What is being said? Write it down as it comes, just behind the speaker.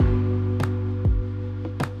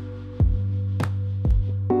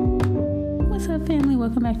up, family?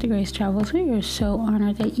 Welcome back to Grace Travels. We are so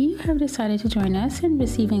honored that you have decided to join us in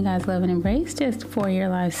receiving God's love and embrace just for your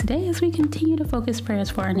lives today as we continue to focus prayers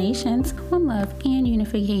for our nations on love and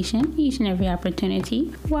unification each and every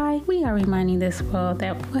opportunity. Why? We are reminding this world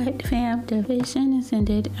that what, fam? Division is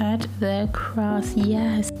ended at the cross.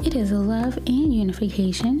 Yes, it is a love and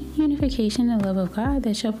unification. Unification and love of God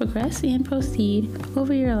that shall progress and proceed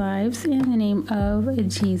over your lives in the name of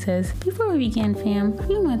Jesus. Before we begin, fam,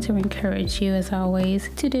 we want to encourage you, as always,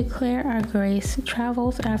 to declare our Grace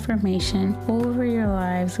Travels affirmation over your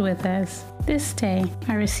lives with us. This day,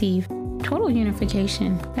 I receive total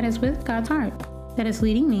unification that is with God's heart, that is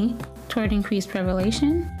leading me toward increased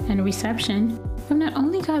revelation and reception of not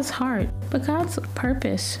only God's heart, but God's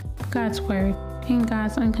purpose, God's word, and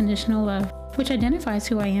God's unconditional love, which identifies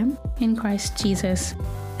who I am in Christ Jesus.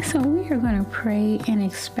 So we are going to pray and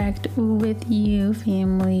expect with you,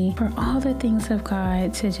 family, for all the things of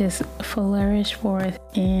God to just flourish forth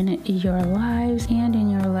in your lives and in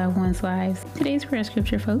your loved ones' lives. Today's prayer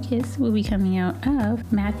scripture focus will be coming out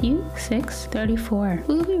of Matthew 6:34.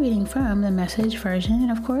 We'll be reading from the Message version,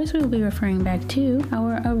 and of course we'll be referring back to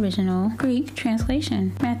our original Greek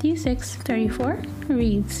translation. Matthew 6:34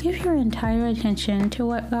 reads, "Give your entire attention to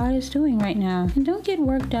what God is doing right now, and don't get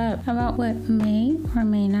worked up about what may or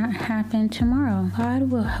may not happen tomorrow. God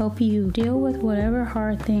will help you deal with whatever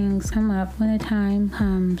hard things come up when the time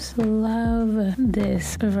comes." Love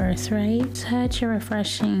this verse, right? Such a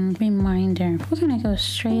refreshing reminder. We're going to go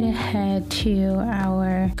straight ahead to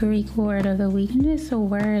our Greek word of the week. And it's a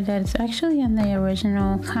word that's actually in the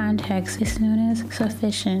original context. It's known as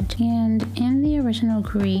sufficient. And in the original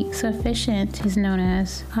Greek, sufficient is known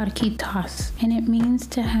as arkitos. And it means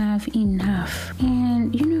to have enough. And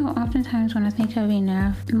oftentimes when I think of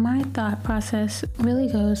enough, my thought process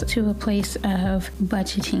really goes to a place of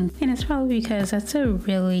budgeting. And it's probably because that's a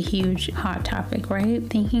really huge hot topic, right?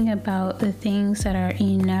 Thinking about the things that are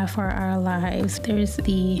enough for our lives. There's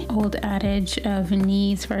the old adage of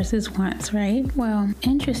needs versus wants, right? Well,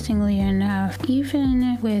 interestingly enough,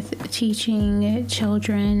 even with teaching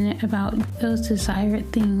children about those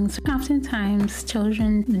desired things, oftentimes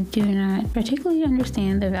children do not particularly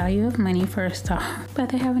understand the value of money first off, but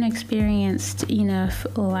they haven't experienced enough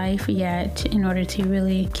life yet in order to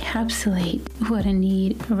really encapsulate what a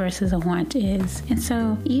need versus a want is. And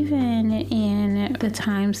so even in the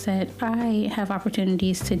times that I have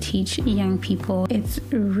opportunities to teach young people, it's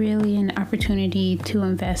really an opportunity to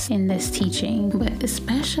invest in this teaching, but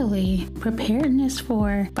especially preparedness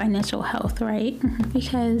for financial health, right?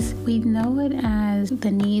 Because we know it as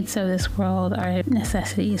the needs of this world are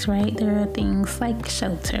necessities, right? There are things like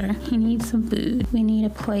shelter. You need some food. We need a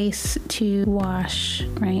place to wash,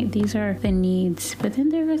 right? These are the needs. But then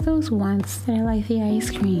there are those wants that are like the ice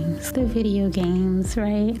creams, the video games,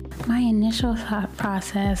 right? My initial thought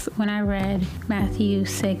process when I read Matthew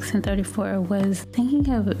 6:34 was thinking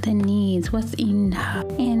of the needs, what's enough.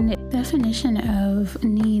 And the definition of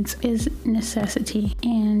needs is necessity.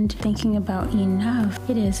 And thinking about enough,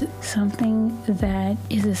 it is something that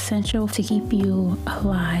is essential to keep you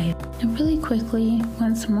alive. And really quickly,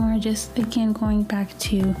 once more, just again going back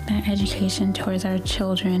to that education towards our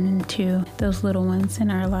children and to those little ones in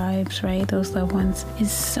our lives, right? Those loved ones,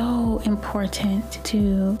 is so important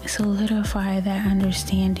to solidify that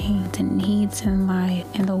understanding. The needs in life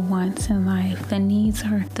and the wants in life. The needs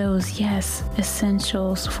are those, yes,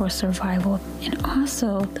 essentials for survival. And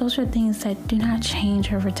also, those are things that do not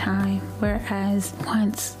change over time, whereas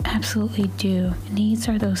wants absolutely do. Needs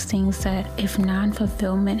are those things that if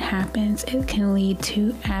non-fulfillment happens, it can lead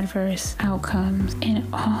to adverse outcomes. And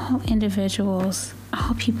all individuals,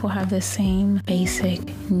 all people have the same basic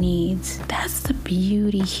needs. That's the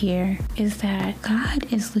beauty here, is that God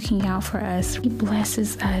is looking out for us. He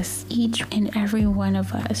blesses us, each and every one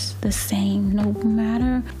of us, the same, no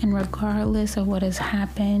matter and regardless of what has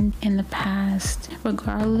happened in the past,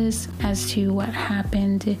 regardless as to what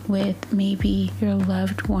happened with maybe your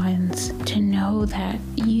loved ones, to know that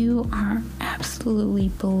you are absolutely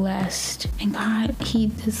blessed. And God, He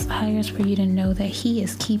desires for you to know that He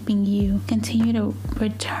is keeping you. Continue to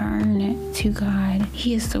return to God.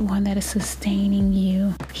 He is the one that is sustaining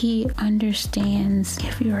you. He understands.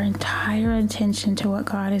 Give your entire attention to what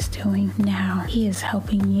God is doing now. He is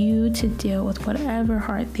helping you to deal with whatever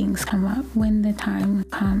hard things come up when the time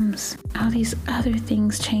comes. All these other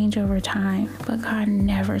things change over time, but God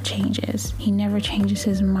never changes. He never changes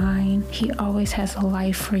His mind. He always has a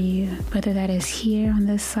life for you, whether that is here on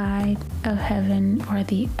this side of heaven or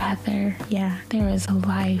the other. Yeah, there is a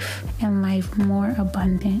life, and life more more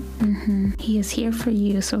abundant. He is here for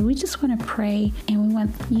you. So we just want to pray, and we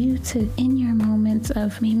want you to, in your moments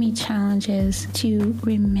of maybe challenges, to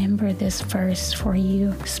remember this verse for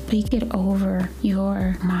you. Speak it over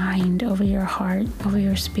your mind, over your heart, over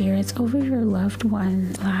your spirits, over your loved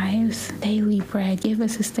ones' lives. Daily bread. Give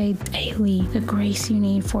us this day daily. The grace you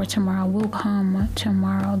need for tomorrow will come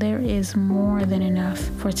tomorrow. There is more than enough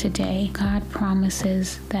for today. God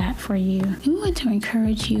promises that for you. We want to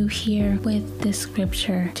encourage you here with this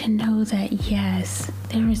scripture to know that yes,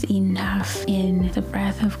 there is enough in the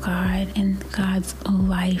breath of God and God's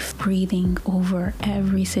life breathing over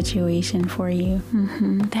every situation for you.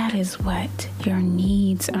 That is what your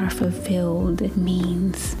needs are fulfilled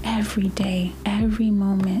means. Every day, every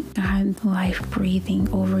moment, God's life breathing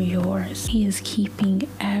over yours. He is keeping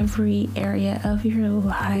every area of your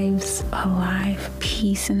lives alive.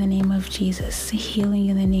 Peace in the name of Jesus. Healing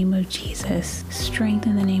in the name of Jesus. Strength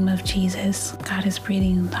in the name of Jesus. God is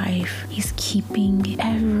breathing life. He's keeping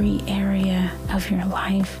every area of your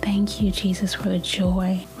life. Thank you, Jesus, for the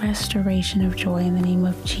joy. Restoration of joy in the name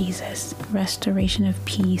of Jesus. Restoration of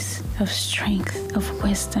peace, of strength, of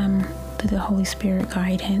wisdom, through the Holy Spirit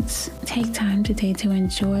guidance. Take time today to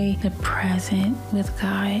enjoy the present with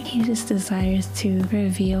God. He just desires to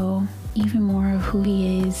reveal even more of who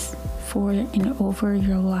He is for and over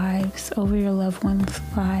your lives, over your loved ones'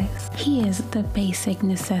 lives. He is the basic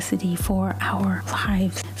necessity for our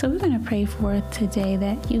lives. So we're going to pray for today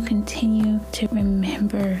that you continue to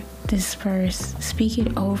remember this verse. Speak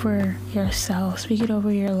it over yourself. Speak it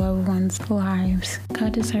over your loved ones' lives.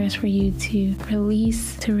 God desires for you to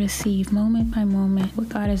release, to receive moment by moment what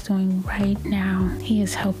God is doing right now. He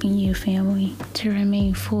is helping you, family, to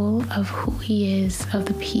remain full of who He is, of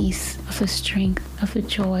the peace, of the strength, of the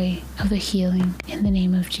joy, of the healing in the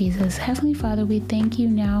name of Jesus. Heavenly Father, we thank you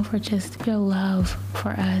now for just your love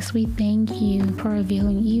for us. We thank you for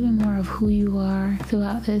revealing even more of who you are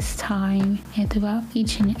throughout this time and throughout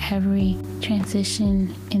each and every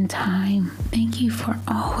transition in time. Thank you for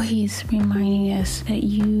always reminding us that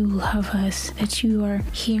you love us, that you are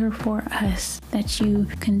here for us, that you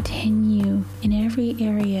continue in every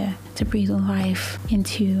area to breathe life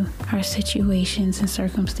into our situations and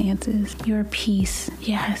circumstances. Your peace,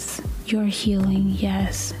 yes. Your healing,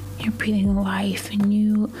 yes. You're breathing life,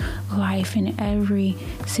 new life in every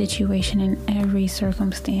situation, in every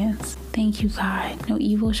circumstance. Thank you, God. No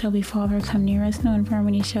evil shall befall or come near us. No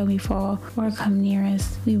infirmity shall befall or come near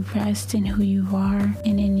us. We rest in who you are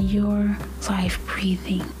and in your life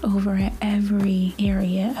breathing over every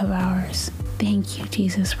area of ours. Thank you,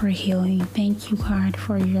 Jesus, for healing. Thank you, God,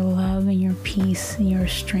 for your love and your peace and your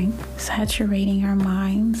strength, saturating our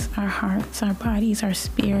minds, our hearts, our bodies, our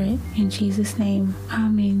spirit. In Jesus' name,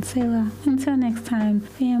 Amen. Selah. Until next time,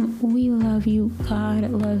 fam, we love you.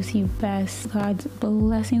 God loves you best. God's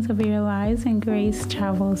blessings over your lives and grace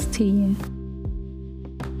travels to you.